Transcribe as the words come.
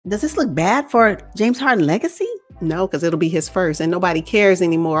Does this look bad for James Harden legacy? No, because it'll be his first and nobody cares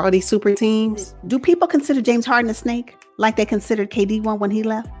anymore. All these super teams. Do people consider James Harden a snake like they considered KD one when he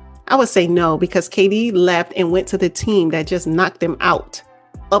left? I would say no, because KD left and went to the team that just knocked him out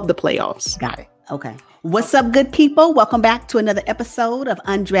of the playoffs. Got it. Okay. What's up, good people? Welcome back to another episode of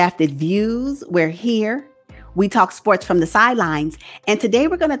Undrafted Views. We're here. We talk sports from the sidelines. And today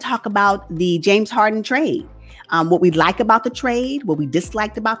we're going to talk about the James Harden trade. What we like about the trade, what we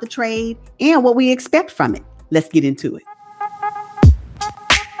disliked about the trade, and what we expect from it. Let's get into it.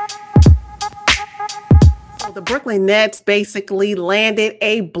 So the Brooklyn Nets basically landed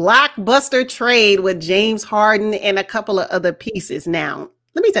a blockbuster trade with James Harden and a couple of other pieces. Now,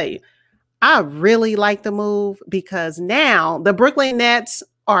 let me tell you, I really like the move because now the Brooklyn Nets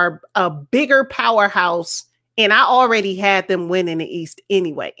are a bigger powerhouse. And I already had them win in the East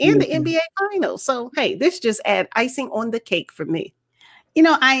anyway, in the NBA Finals. So, hey, this just add icing on the cake for me. You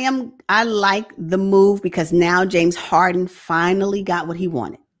know, I like the move because now James Harden finally got what he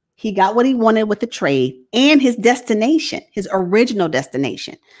wanted. He got what he wanted with the trade and his destination, his original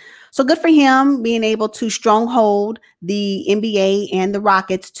destination. So good for him being able to stronghold the NBA and the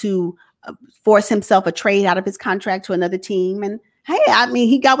Rockets to force himself a trade out of his contract to another team. And hey, I mean,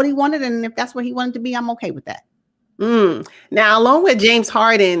 he got what he wanted. And if that's where he wanted to be, I'm okay with that. Now, along with James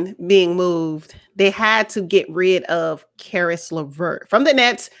Harden being moved, they had to get rid of Caris Levert from the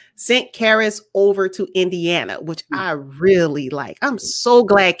Nets, sent Caris over to Indiana, which I really like. I'm so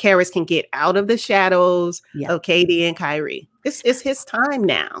glad Caris can get out of the shadows of KD and Kyrie. It's his time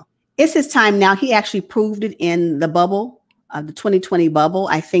now. It's his time now. He actually proved it in the bubble, the 2020 bubble.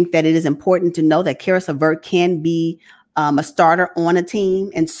 I think that it is important to know that Caris Levert can be a starter on a team.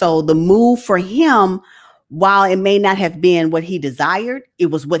 And so the move for him, while it may not have been what he desired, it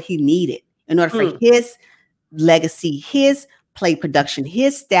was what he needed in order for his legacy, his play production,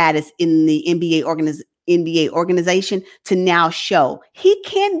 his status in the NBA organization to now show he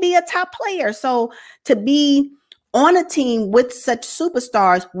can be a top player. So to be on a team with such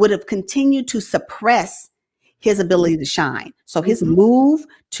superstars would have continued to suppress his ability to shine. So his move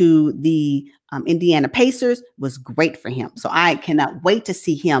to the Indiana Pacers was great for him. So I cannot wait to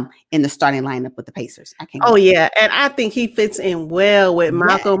see him in the starting lineup with the Pacers. I can't. Oh, yeah. And I think he fits in well with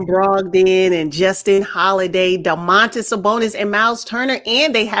Malcolm Brogdon and Justin Holiday, Domantas Sabonis and Miles Turner.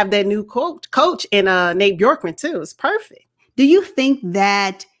 And they have that new coach in Nate Bjorkman, too. It's perfect. Do you think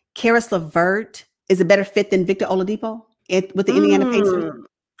that Caris LeVert is a better fit than Victor Oladipo with the Indiana Pacers?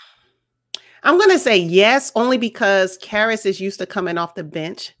 I'm going to say yes, only because Caris is used to coming off the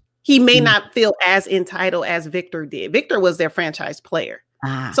bench. He may not feel as entitled as Victor did. Victor was their franchise player.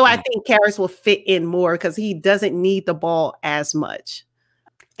 So I think Caris will fit in more because he doesn't need the ball as much.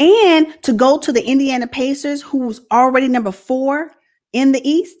 And to go to the Indiana Pacers, who's already number 4 in the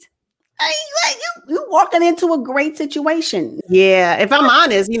East, you walking into a great situation. Yeah, if I'm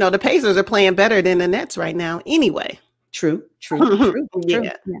honest, the Pacers are playing better than the Nets right now anyway. True.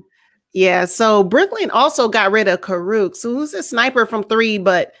 Yeah, so Brooklyn also got rid of Kurucs, who's a sniper from 3,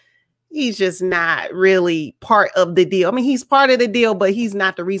 but he's just not really part of the deal. I mean, he's part of the deal, but he's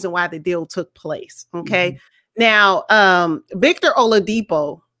not the reason why the deal took place. Okay. Now, Victor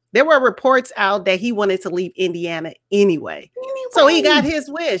Oladipo, there were reports out that he wanted to leave Indiana anyway. So he got his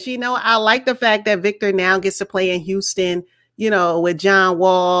wish. I like the fact that Victor now gets to play in Houston, with John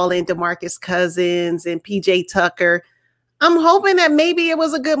Wall and DeMarcus Cousins and PJ Tucker. I'm hoping that maybe it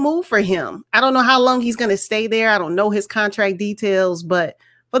was a good move for him. I don't know how long he's going to stay there. I don't know his contract details, but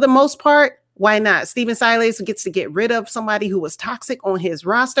for the most part, why not? Steven Silas gets to get rid of somebody who was toxic on his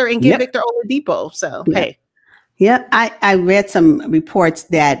roster and get Victor Oladipo. So, hey. Yeah, I read some reports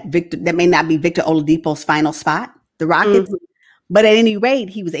that may not be Victor Oladipo's final spot, the Rockets. But at any rate,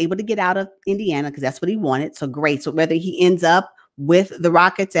 he was able to get out of Indiana because that's what he wanted. So great. So whether he ends up with the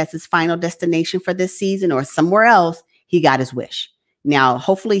Rockets as his final destination for this season or somewhere else, he got his wish. Now,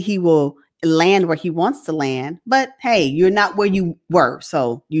 hopefully he will land where he wants to land. But hey, you're not where you were.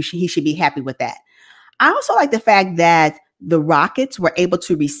 So he should be happy with that. I also like the fact that the Rockets were able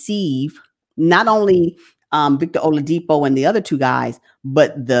to receive not only Victor Oladipo and the other 2 guys,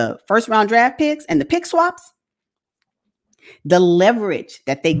 but the first round draft picks and the pick swaps. The leverage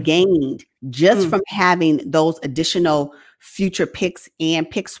that they gained just from having those additional future picks and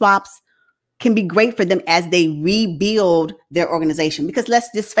pick swaps can be great for them as they rebuild their organization. Because let's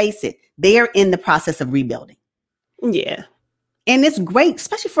just face it, they are in the process of rebuilding. Yeah. And it's great,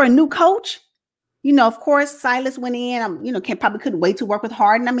 especially for a new coach. Of course, Silas went in, probably couldn't wait to work with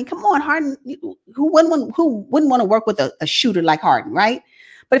Harden. I mean, come on, Harden, who wouldn't want to work with a shooter like Harden, right?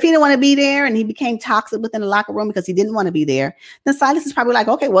 But if he didn't want to be there and he became toxic within the locker room because he didn't want to be there, then Silas is probably like,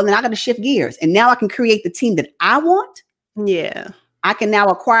 okay, well, then I got to shift gears. And now I can create the team that I want. Yeah. I can now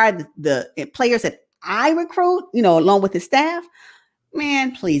acquire the players that I recruit, along with his staff.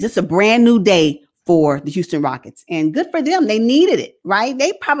 Man, please, it's a brand new day for the Houston Rockets. And good for them. They needed it, right?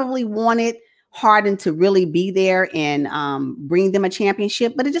 They probably wanted Harden to really be there and bring them a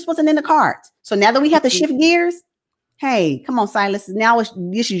championship, but it just wasn't in the cards. So now that we have to shift gears, hey, come on, Silas. Now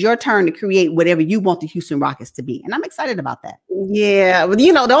this is your turn to create whatever you want the Houston Rockets to be. And I'm excited about that. Yeah. But,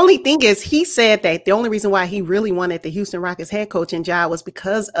 the only thing is he said that the only reason why he really wanted the Houston Rockets head coaching job was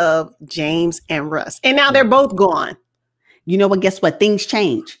because of James and Russ. And now they're both gone. You know what? Guess what? Things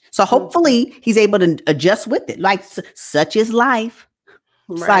change. So hopefully he's able to adjust with it. Like such is life.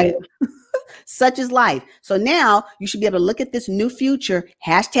 Right. Such is life. So now you should be able to look at this new future,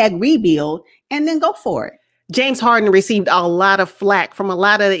 #rebuild, and then go for it. James Harden received a lot of flack from a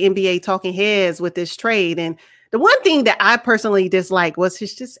lot of the NBA talking heads with this trade. And the one thing that I personally dislike was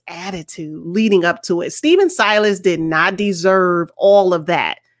his just attitude leading up to it. Stephen Silas did not deserve all of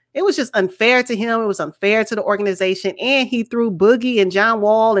that. It was just unfair to him. It was unfair to the organization. And he threw Boogie and John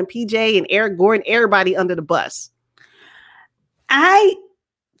Wall and PJ and Eric Gordon, everybody under the bus.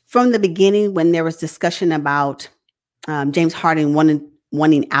 From the beginning, when there was discussion about James Harden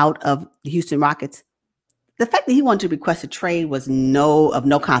wanting out of the Houston Rockets, the fact that he wanted to request a trade was of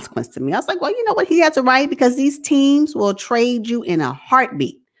no consequence to me. I was like, well, you know what? He has a right because these teams will trade you in a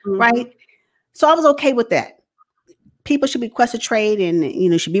heartbeat, right? So I was okay with that. People should request a trade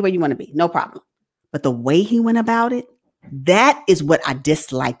and, should be where you want to be. No problem. But the way he went about it, that is what I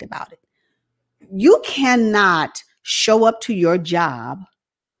disliked about it. You cannot show up to your job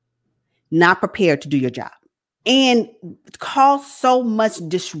not prepared to do your job and cause so much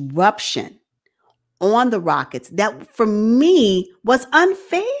disruption on the Rockets that for me was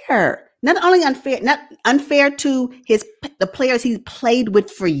unfair. Not only unfair to the players he's played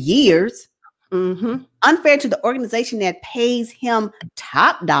with for years, unfair to the organization that pays him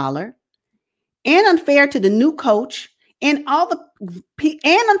top dollar, and unfair to the new coach and and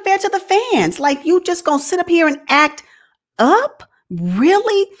unfair to the fans. Like, you just gonna sit up here and act up?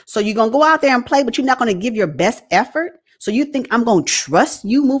 Really? So you're gonna go out there and play, but you're not gonna give your best effort? So you think I'm gonna trust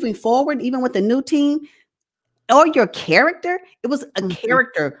you moving forward, even with the new team? Or your character? It was a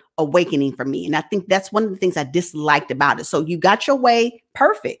character awakening for me. And I think that's one of the things I disliked about it. So you got your way,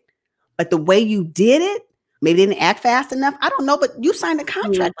 perfect. But the way you did it, maybe didn't act fast enough. I don't know, but you signed a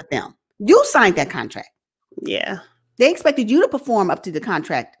contract with them. You signed that contract. Yeah. They expected you to perform up to the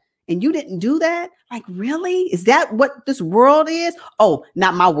contract and you didn't do that. Like, really? Is that what this world is? Oh,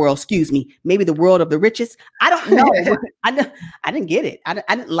 not my world. Excuse me. Maybe the world of the richest. I don't know. I didn't get it. I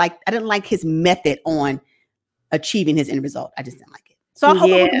didn't like his method on achieving his end result. I just didn't like it. So I hope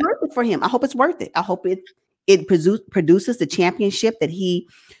it was worth it for him. I hope it's worth it. I hope it produces the championship that he,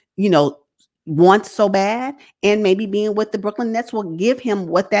 wants so bad, and maybe being with the Brooklyn Nets will give him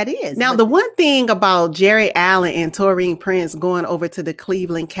what that is. Now, the one thing about Jarrett Allen and Taurean Prince going over to the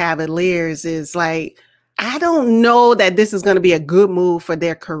Cleveland Cavaliers is, like, I don't know that this is going to be a good move for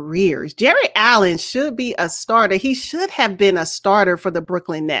their careers. Jarrett Allen should be a starter. He should have been a starter for the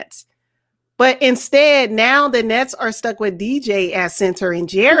Brooklyn Nets. But instead, now the Nets are stuck with DJ as center and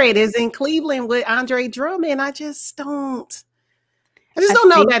Jarrett is in Cleveland with Andre Drummond. I just don't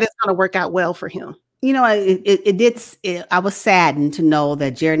know that it's going to work out well for him. I was saddened to know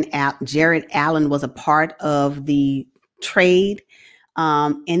that Jarrett Allen was a part of the trade.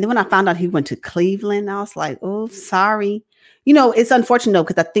 And then when I found out he went to Cleveland, I was like, oh, sorry. It's unfortunate though,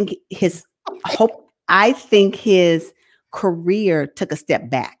 because I think his career took a step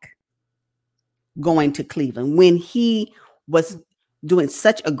back going to Cleveland when he was doing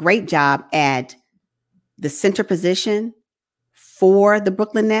such a great job at the center position for the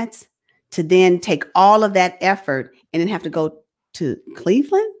Brooklyn Nets, to then take all of that effort and then have to go to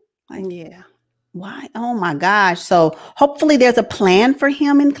Cleveland. Like, yeah. Why? Oh my gosh. So hopefully there's a plan for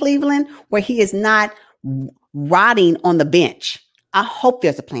him in Cleveland where he is not rotting on the bench. I hope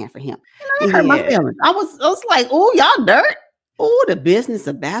there's a plan for him. It hurt my feelings. I was like, oh, y'all dirt. Oh, the business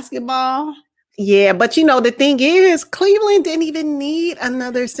of basketball. Yeah, but the thing is, Cleveland didn't even need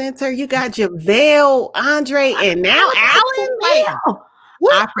another center. You got JaVale, Andre, and now Allen.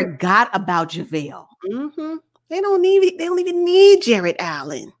 I forgot about JaVale. They don't even need Jarrett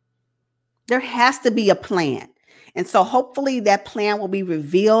Allen. There has to be a plan. And so hopefully that plan will be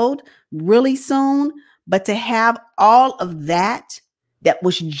revealed really soon. But to have all of that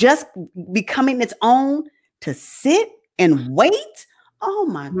was just becoming its own, to sit and wait. Oh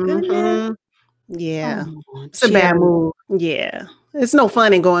my goodness. Yeah. It's a bad move. Yeah. It's no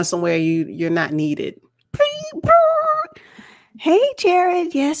fun in going somewhere you're not needed. Hey,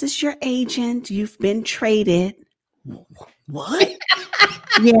 Jarrett. Yes, it's your agent. You've been traded. What?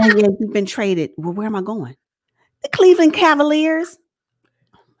 yeah, you've been traded. Well, where am I going? The Cleveland Cavaliers.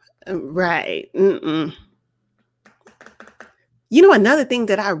 Right. Mm-mm. You know, another thing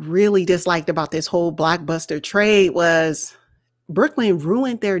that I really disliked about this whole Blockbuster trade was Brooklyn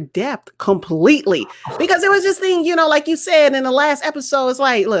ruined their depth completely, because it was this thing, you know, like you said in the last episode, it's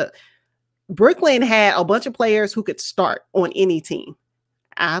like, look, Brooklyn had a bunch of players who could start on any team.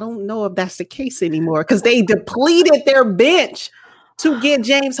 I don't know if that's the case anymore, because they depleted their bench to get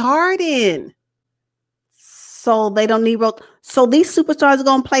James Harden. So they don't need so these superstars are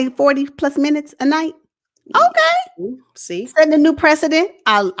going to play 40 plus minutes a night. Okay. See, setting a new precedent.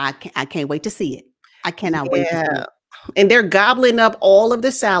 I can't wait to see it. I cannot wait to see it. And they're gobbling up all of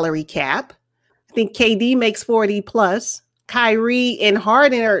the salary cap. I think KD makes 40 plus. Kyrie and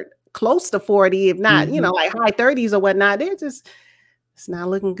Harden are close to 40, if not, you know, like high 30s or whatnot. They're just, it's not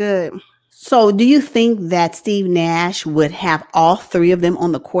looking good. So do you think that Steve Nash would have all three of them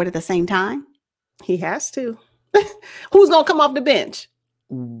on the court at the same time? He has to. Who's going to come off the bench?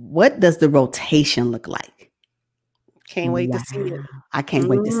 What does the rotation look like? Can't wait to see it. I can't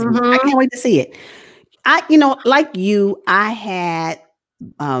wait to see it. I can't wait to see it. You know, like you, I had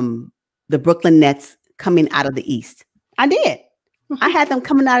the Brooklyn Nets coming out of the East. I did. I had them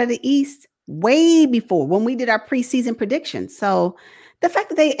coming out of the East way before when we did our preseason predictions. So the fact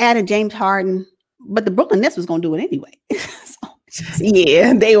that they added James Harden, but the Brooklyn Nets was going to do it anyway.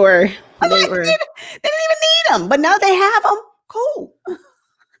 Yeah, they were. They didn't even need them, but now they have them. Cool.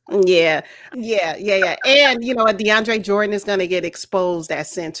 Yeah. And, you know, DeAndre Jordan is going to get exposed at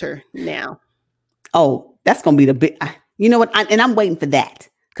center now. Oh, that's going to be the big, you know what? And I'm waiting for that,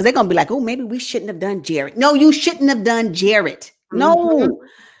 because they're going to be like, oh, maybe we shouldn't have done Jarrett. No, you shouldn't have done Jarrett. No.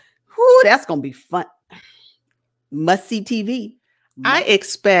 Ooh, that's going to be fun. Must see TV. I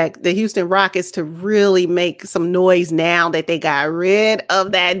expect the Houston Rockets to really make some noise now that they got rid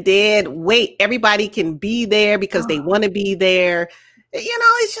of that dead weight. Everybody can be there because they want to be there. You know,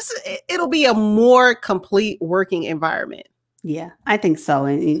 it's just, it'll be a more complete working environment. Yeah, I think so.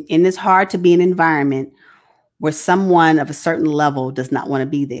 And it's hard to be in an environment where someone of a certain level does not want to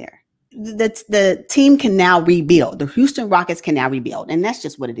be there. The team can now rebuild. The Houston Rockets can now rebuild. And that's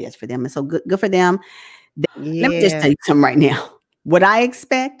just what it is for them. And so good for them. Yeah. Let me just tell you something right now. What I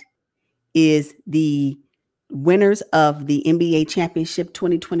expect is the winners of the NBA championship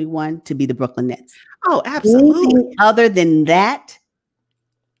 2021 to be the Brooklyn Nets. Oh, absolutely. Anything other than that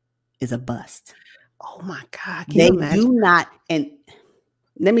is a bust. Oh my God. They do not. And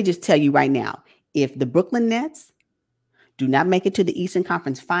let me just tell you right now, if the Brooklyn Nets do not make it to the Eastern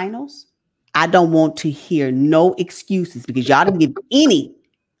Conference Finals, I don't want to hear no excuses, because y'all didn't give any.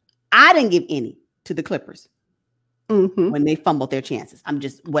 I didn't give any to the Clippers when they fumbled their chances.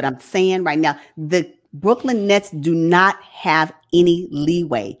 What I'm saying right now, the Brooklyn Nets do not have any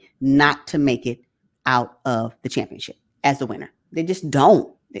leeway not to make it out of the championship as the winner. They just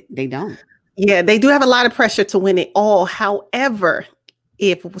don't. They don't. Yeah, they do have a lot of pressure to win it all. However,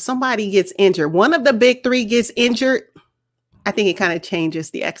 if somebody gets injured, one of the big three gets injured, I think it kind of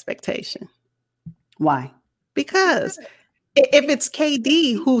changes the expectation. Why? Because if it's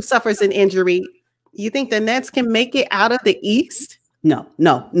KD who suffers an injury, you think the Nets can make it out of the East? No.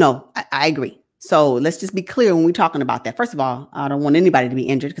 I agree. So let's just be clear when we're talking about that. First of all, I don't want anybody to be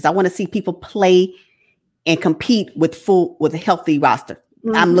injured, because I want to see people play and compete with a healthy roster.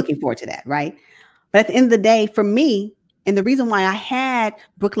 I'm looking forward to that, right? But at the end of the day, for me, and the reason why I had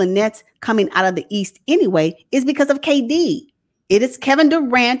Brooklyn Nets coming out of the East anyway is because of KD. It is Kevin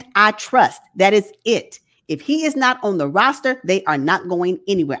Durant I trust. That is it. If he is not on the roster, they are not going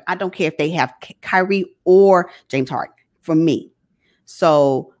anywhere. I don't care if they have Kyrie or James Harden, for me.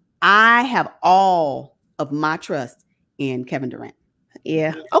 So I have all of my trust in Kevin Durant.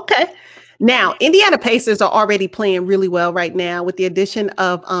 Yeah. Okay. Now, Indiana Pacers are already playing really well right now. With the addition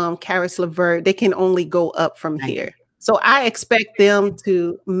of Caris Levert, they can only go up from here. So I expect them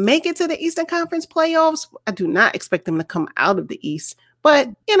to make it to the Eastern Conference playoffs. I do not expect them to come out of the East, but,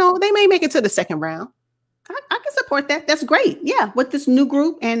 you know, they may make it to the second round. I can support that. That's great. Yeah, with this new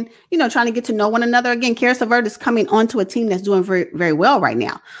group and, you know, trying to get to know one another. Again, Caris Levert is coming onto a team that's doing very, very well right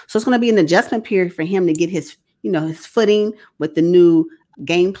now. So it's going to be an adjustment period for him to get his, you know, his footing with the new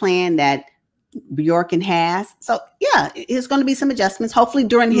game plan that Bjorken has. So, yeah, there's going to be some adjustments. Hopefully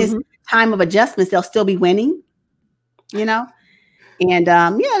during his time of adjustments, they'll still be winning, you know, and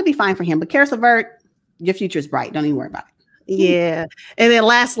yeah, it'll be fine for him. But Caris Levert, your future is bright. Don't even worry about it. Yeah. And then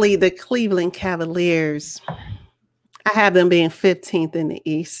lastly, the Cleveland Cavaliers. I have them being 15th in the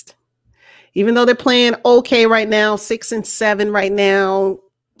East. Even though they're playing okay right now, 6 and 7 right now,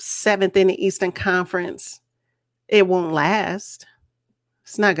 7th in the Eastern Conference, it won't last.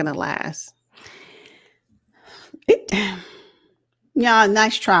 It's not going to last. Yeah,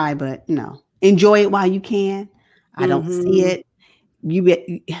 nice try, but no. Enjoy it while you can. I don't see it.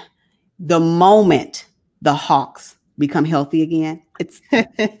 The moment the Hawks become healthy again, it's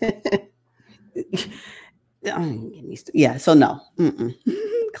yeah. So no,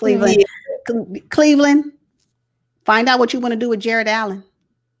 Cleveland. Yeah. Cleveland, find out what you want to do with Jarrett Allen.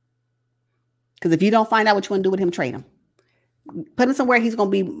 Because if you don't find out what you want to do with him, trade him. Put him somewhere he's going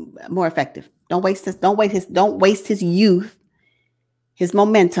to be more effective. Don't waste his youth, his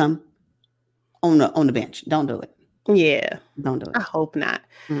momentum on the bench. Don't do it. Yeah. Don't do it. I hope not.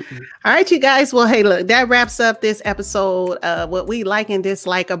 All right, you guys. Well, hey, look, that wraps up this episode. What we like and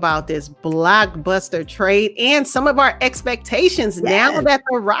dislike about this blockbuster trade and some of our expectations now that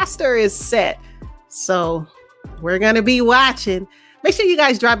the roster is set. So we're going to be watching. Make sure you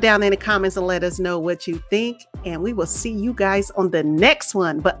guys drop down in the comments and let us know what you think. And we will see you guys on the next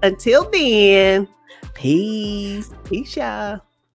one. But until then, peace. Peace, y'all.